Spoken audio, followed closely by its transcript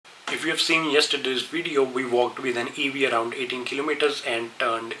If you have seen yesterday's video, we walked with an Eevee around 18 kilometers and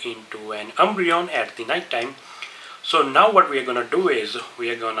turned into an Umbreon at the night time. So now what we are gonna do is we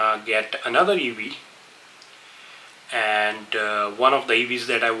are gonna get another Eevee, and one of the Eevees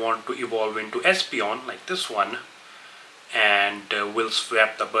that I want to evolve into Espeon, like this one, and we'll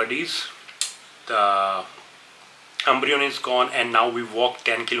swap the buddies. The Umbreon is gone, and now we walk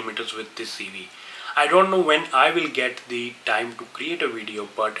 10 kilometers with this Eevee. I don't know when I will get the time to create a video,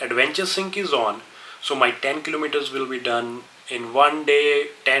 but Adventure Sync is on, so my 10 kilometers will be done in 1 day,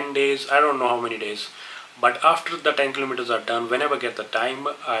 10 days, I don't know how many days. But after the 10 kilometers are done, whenever I get the time,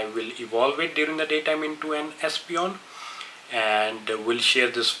 I will evolve it during the daytime into an Espeon, and will share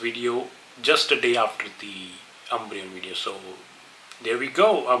this video just a day after the Umbreon video. So there we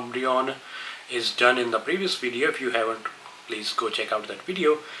go, Umbreon is done in the previous video. If you haven't, please go check out that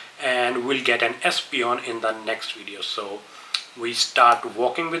video, and we'll get an Espeon in the next video. So we start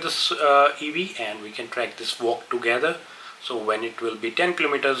walking with this Eevee, and we can track this walk together. So when it will be 10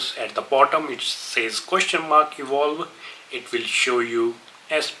 kilometers, at the bottom it says question mark evolve. It will show you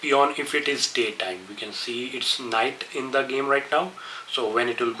Espeon if it is daytime. We can see it's night in the game right now. So when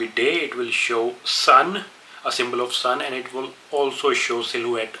it will be day, it will show sun, a symbol of sun, and it will also show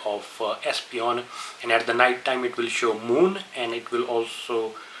silhouette of Espeon, and at the night time it will show moon, and it will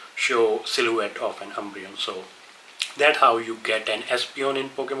also show silhouette of an Umbreon. So that's how you get an Espeon in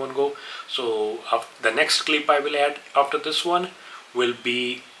Pokemon Go. So the next clip I will add after this one will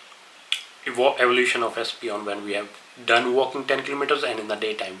be evolution of Espeon when we have done walking 10 kilometers, and in the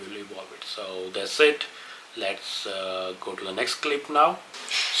daytime we will evolve it. So that's it. Let's go to the next clip now.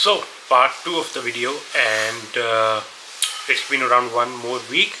 So part 2 of the video, and it's been around 1 more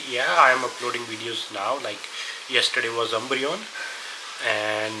week. Yeah, I am uploading videos now. Like yesterday was Umbreon,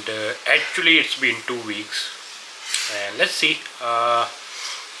 and actually it's been 2 weeks. And let's see,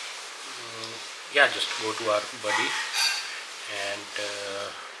 yeah, just go to our buddy, and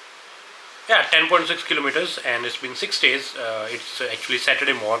yeah, 10.6 kilometers, and it's been 6 days. It's actually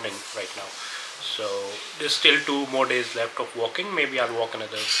Saturday morning right now, so there's still 2 more days left of walking. Maybe I'll walk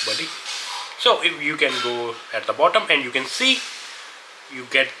another buddy. So if you can go at the bottom, and you can see you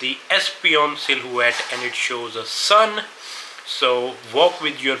get the Espeon silhouette, and it shows a sun. So walk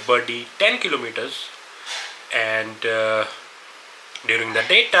with your buddy 10 kilometers, and during the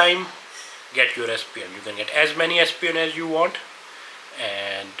daytime get your Espeon. You can get as many Espeon as you want,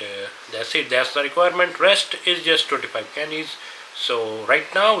 and that's it. That's the requirement. Rest is just 25 candies. So right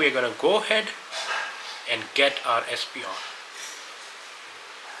now we're gonna go ahead and get our Espeon.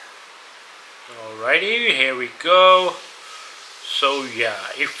 Alrighty, here we go. So yeah,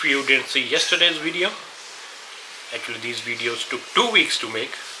 if you didn't see yesterday's video, actually these videos took 2 weeks to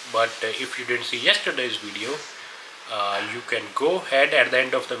make, but if you didn't see yesterday's video, you can go ahead at the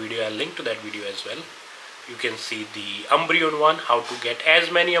end of the video. I'll link to that video as well. You can see the Umbreon one, how to get as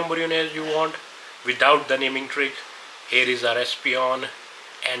many Umbreon as you want without the naming trick. Here is our Espeon,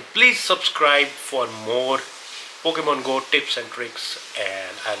 and please subscribe for more Pokemon Go tips and tricks,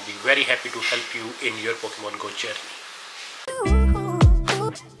 and I'll be very happy to help you in your Pokemon Go journey.